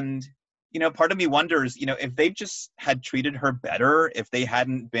 And part of me wonders, if they just had treated her better, if they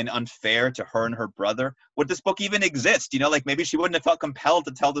hadn't been unfair to her and her brother, would this book even exist? Like maybe she wouldn't have felt compelled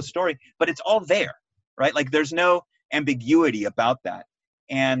to tell the story, but it's all there, right? Like there's no ambiguity about that.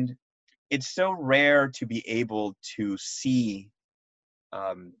 And it's so rare to be able to see,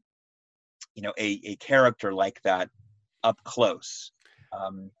 a character like that up close,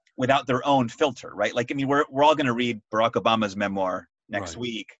 without their own filter, right? Like, I mean, we're all going to read Barack Obama's memoir next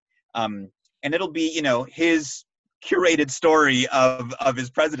week, and it'll be, his curated story of his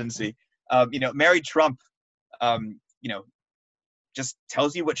presidency. Mary Trump, just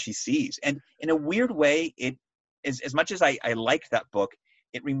tells you what she sees, and in a weird way, it is, as much as I like that book,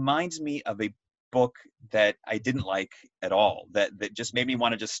 it reminds me of a book that I didn't like at all, that just made me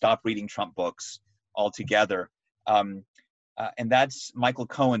want to just stop reading Trump books altogether. And that's Michael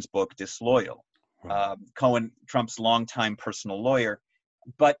Cohen's book, Disloyal. Cohen, Trump's longtime personal lawyer.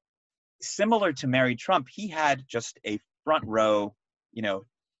 But similar to Mary Trump, he had just a front row,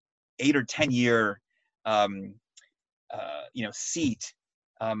 8 or 10 year, seat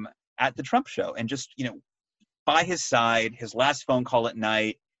at the Trump show, and just, by his side, his last phone call at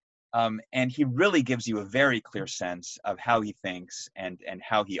night. And he really gives you a very clear sense of how he thinks and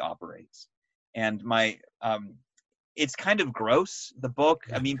how he operates. And it's kind of gross, the book.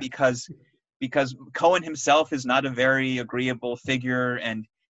 I mean, because Cohen himself is not a very agreeable figure, and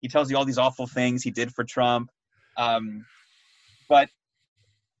he tells you all these awful things he did for Trump. But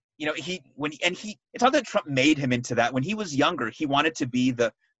it's not that Trump made him into that. When he was younger, he wanted to be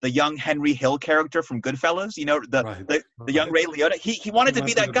the young Henry Hill character from Goodfellas, the young Ray Liotta. He wanted to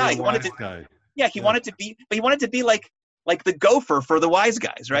be that guy. He wanted to be, but he wanted to be like the gopher for the wise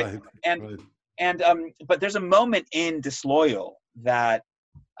guys, right? But there's a moment in Disloyal that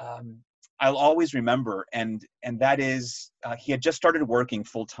I'll always remember, and that is he had just started working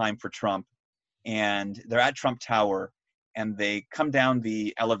full time for Trump, and they're at Trump Tower, and they come down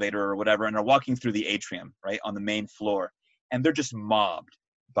the elevator or whatever, and are walking through the atrium, right, on the main floor, and they're just mobbed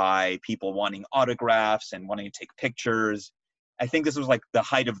by people wanting autographs and wanting to take pictures. I think this was like the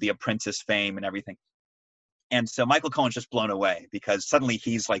height of The Apprentice fame and everything. And so Michael Cohen's just blown away because suddenly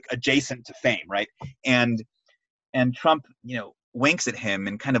he's like adjacent to fame, right? And Trump, winks at him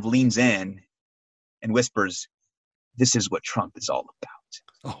and kind of leans in and whispers, "This is what Trump is all about."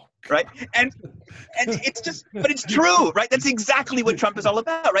 Oh, right? And it's just, but it's true, right? That's exactly what Trump is all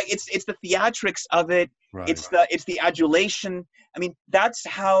about, right? It's the theatrics of it. Right. It's the adulation. I mean, that's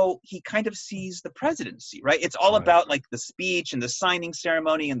how he kind of sees the presidency, right? It's all about like the speech and the signing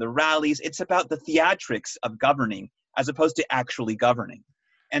ceremony and the rallies. It's about the theatrics of governing as opposed to actually governing.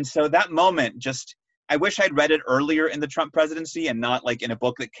 And so that moment just, I wish I'd read it earlier in the Trump presidency and not like in a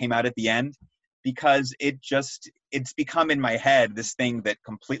book that came out at the end, because it's become in my head this thing that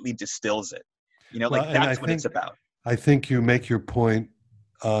completely distills it. That's what it's about. I think you make your point.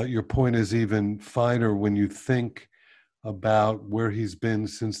 Your point is even finer when you think about where he's been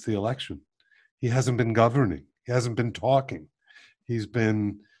since the election. He hasn't been governing. He hasn't been talking. He's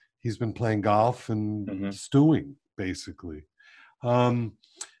been playing golf and stewing, basically. The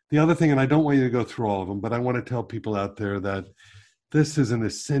other thing, and I don't want you to go through all of them, but I want to tell people out there that this is an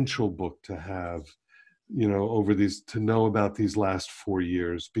essential book to have, to know about these last 4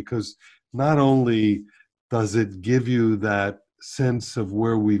 years, because not only does it give you that sense of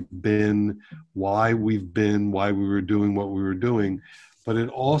where we've been, why we were doing what we were doing, but it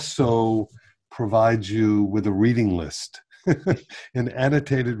also provides you with a reading list, an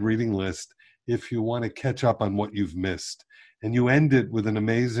annotated reading list, if you want to catch up on what you've missed. And you end it with an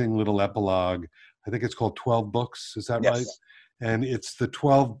amazing little epilogue. I think it's called 12 books. Is that right? And it's the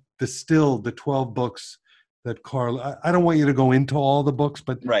 12 books that Carl, I don't want you to go into all the books,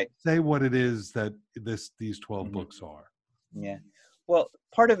 but say what it is that these 12 books are. Yeah. Well,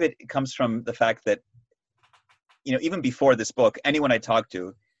 part of it comes from the fact that, even before this book, anyone I talk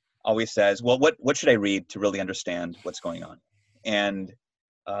to always says, well, what should I read to really understand what's going on? And,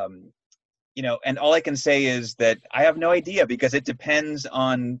 and all I can say is that I have no idea, because it depends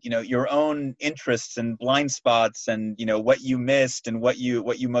on, your own interests and blind spots and, what you missed and what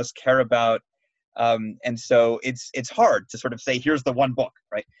you most care about. And so it's hard to sort of say, here's the one book,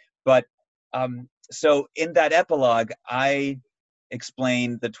 right? But so in that epilogue, I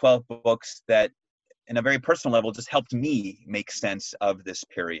explained the 12 books that, in a very personal level, just helped me make sense of this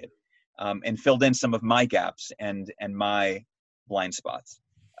period, and filled in some of my gaps and my blind spots.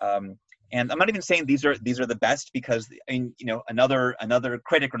 And I'm not even saying these are the best, because another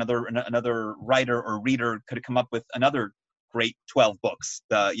critic or another writer or reader could have come up with another great 12 books,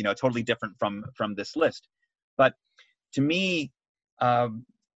 totally different from this list. But to me,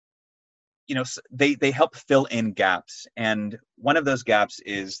 they help fill in gaps. And one of those gaps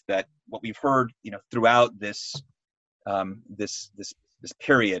is that what we've heard, throughout this this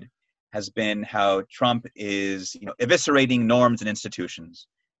period has been how Trump is, eviscerating norms and institutions.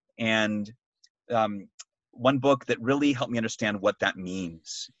 And one book that really helped me understand what that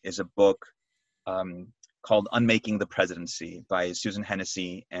means is a book called Unmaking the Presidency by Susan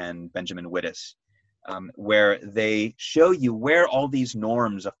Hennessy and Benjamin Wittes, where they show you where all these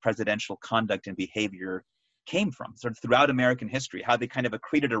norms of presidential conduct and behavior came from, sort of throughout American history, how they kind of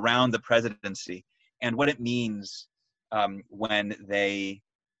accreted around the presidency and what it means when they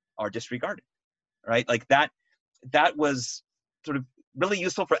are disregarded, right? Like that was sort of really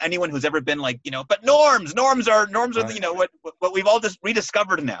useful for anyone who's ever been like, but norms are, right, what we've all just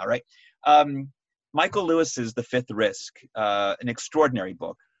rediscovered now, right? Michael Lewis's The Fifth Risk, an extraordinary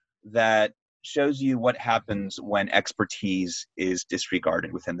book that shows you what happens when expertise is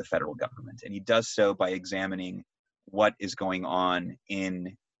disregarded within the federal government. And he does so by examining what is going on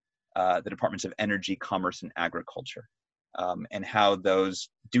in the Departments of Energy, Commerce, and Agriculture, and how those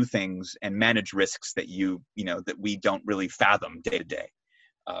do things and manage risks that that we don't really fathom day to day.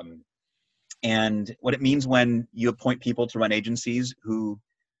 And what it means when you appoint people to run agencies who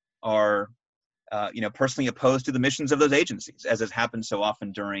are personally opposed to the missions of those agencies, as has happened so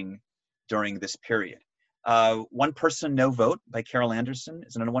often during this period. One Person, No Vote by Carol Anderson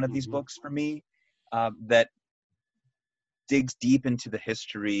is another one of these books for me that digs deep into the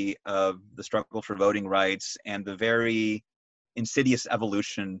history of the struggle for voting rights and the very insidious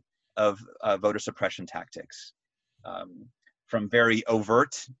evolution of voter suppression tactics, from very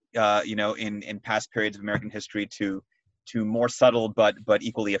overt, in past periods of American history to more subtle but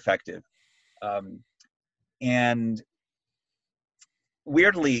equally effective. And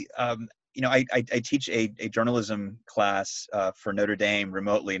weirdly, I teach a journalism class for Notre Dame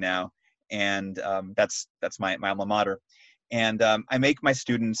remotely now, and that's my alma mater. And I make my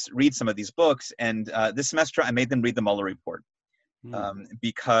students read some of these books, and this semester I made them read the Mueller report,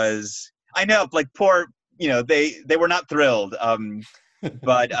 because I know, like, poor, they were not thrilled,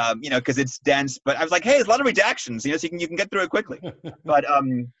 but because it's dense. But I was like, hey, there's a lot of redactions, so you can get through it quickly. But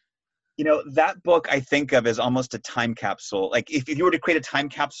that book I think of as almost a time capsule. Like if you were to create a time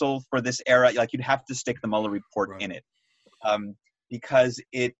capsule for this era, like you'd have to stick the Mueller report in it, because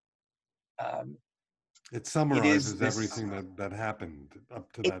it summarizes everything that happened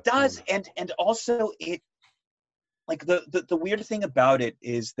up to that. It does, point. and also it, like the weird thing about it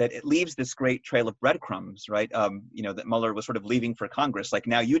is that it leaves this great trail of breadcrumbs, right? That Mueller was sort of leaving for Congress. Like,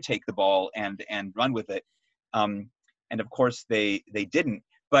 now you take the ball and run with it, and of course they didn't.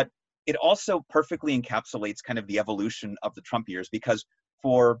 But it also perfectly encapsulates kind of the evolution of the Trump years, because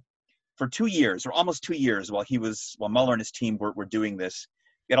for 2 years, or almost 2 years, while Mueller and his team were doing this,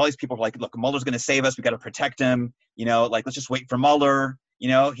 you had all these people who were like, look, Mueller's going to save us. We got to protect him. Like, let's just wait for Mueller.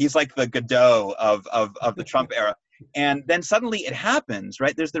 He's like the Godot of the Trump era. And then suddenly it happens,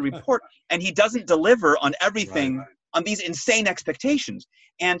 right? There's the report, and he doesn't deliver on everything, right, on these insane expectations.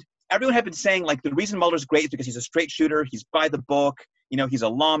 And everyone had been saying, like, the reason Mueller's great is because he's a straight shooter. He's by the book. He's a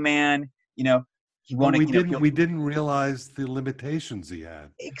lawman. He won't. We didn't realize the limitations he had.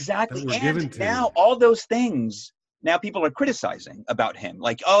 Exactly. And now all those things, now people are criticizing about him.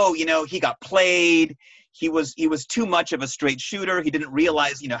 Like, oh, he got played. He was too much of a straight shooter. He didn't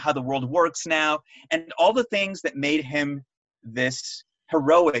realize, how the world works now. And all the things that made him this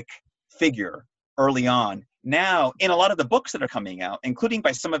heroic figure early on, now in a lot of the books that are coming out, including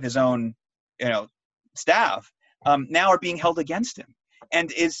by some of his own, staff, now are being held against him.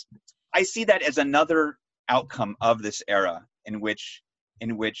 And I see that as another outcome of this era in which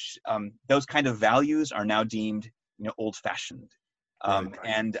those kind of values are now deemed, old-fashioned. Right.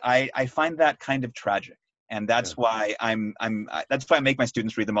 And I find that kind of tragic. And that's why that's why I make my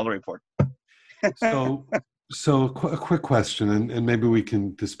students read the Mueller report. So a quick question, and maybe we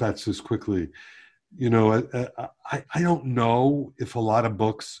can dispatch this quickly. I don't know if a lot of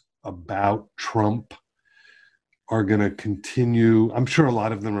books about Trump are going to continue. I'm sure a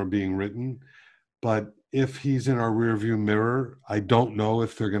lot of them are being written, but if he's in our rearview mirror, I don't know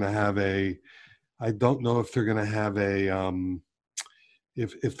if they're going to have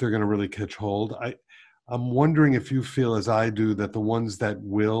if they're going to really catch hold. I'm wondering if you feel, as I do, that the ones that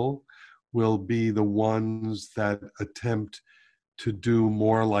will be the ones that attempt to do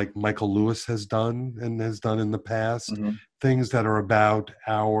more like Michael Lewis has done and has done in the past, things that are about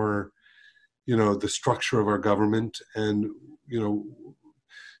our, the structure of our government and,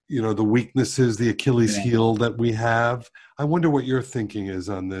 the weaknesses, the Achilles heel that we have. I wonder what your thinking is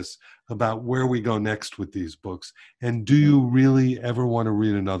on this, about where we go next with these books. And do you really ever want to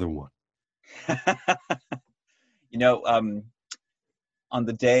read another one? You know,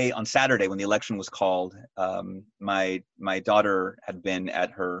 on Saturday when the election was called, my daughter had been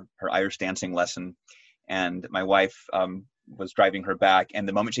at her Irish dancing lesson, and my wife was driving her back. And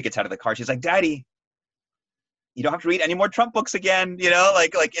the moment she gets out of the car, she's like, "Daddy, you don't have to read any more Trump books again. You know,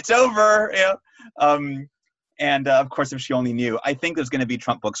 like it's over." You know, and of course, if she only knew, I think there's going to be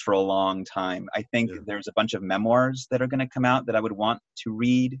Trump books for a long time. I think there's a bunch of memoirs that are going to come out that I would want to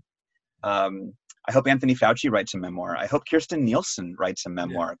read. I hope Anthony Fauci writes a memoir. I hope Kirsten Nielsen writes a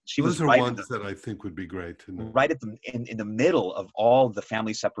memoir. Yeah. She Those was are right ones that I think would be great to know. Right at in the middle of all the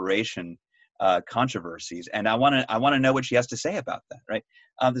family separation controversies, and I want to know what she has to say about that. Right?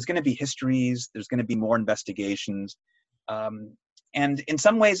 There's going to be histories. There's going to be more investigations, and in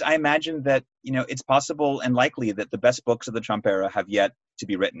some ways, I imagine that it's possible and likely that the best books of the Trump era have yet to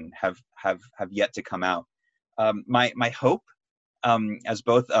be written, have yet to come out. My hope, as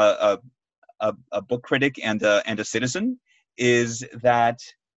both a book critic and a citizen, is that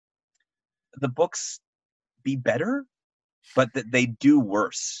the books be better, but that they do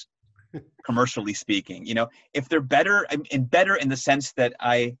worse, commercially speaking. If they're better, and better in the sense that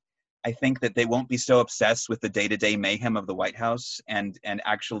I think that they won't be so obsessed with the day-to-day mayhem of the White House and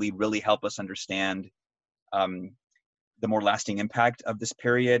actually really help us understand the more lasting impact of this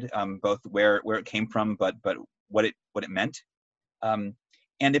period, both where it came from, but what it meant.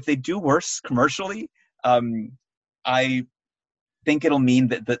 And if they do worse commercially, I think it'll mean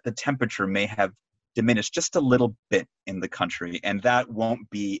that the temperature may have diminished just a little bit in the country, and that won't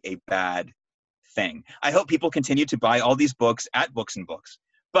be a bad thing. I hope people continue to buy all these books at Books and Books.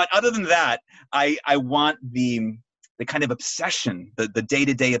 But other than that, I want the kind of obsession, the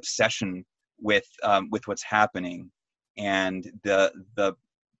day-to-day obsession with what's happening, and that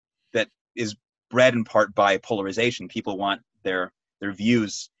is bred in part by polarization. People want their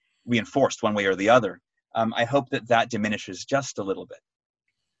views reinforced one way or the other. I hope that diminishes just a little bit.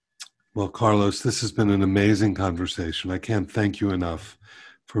 Well, Carlos, this has been an amazing conversation. I can't thank you enough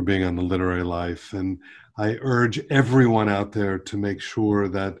for being on The Literary Life. And I urge everyone out there to make sure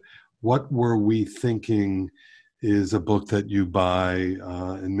that What Were We Thinking is a book that you buy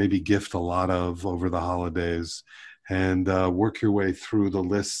and maybe gift a lot of over the holidays, and work your way through the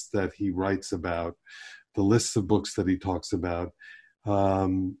lists that he writes about, the lists of books that he talks about.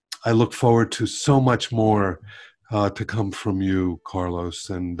 I look forward to so much more to come from you, Carlos,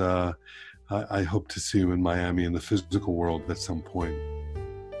 and I hope to see you in Miami in the physical world at some point.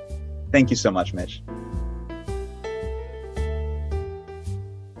 Thank you so much, Mitch.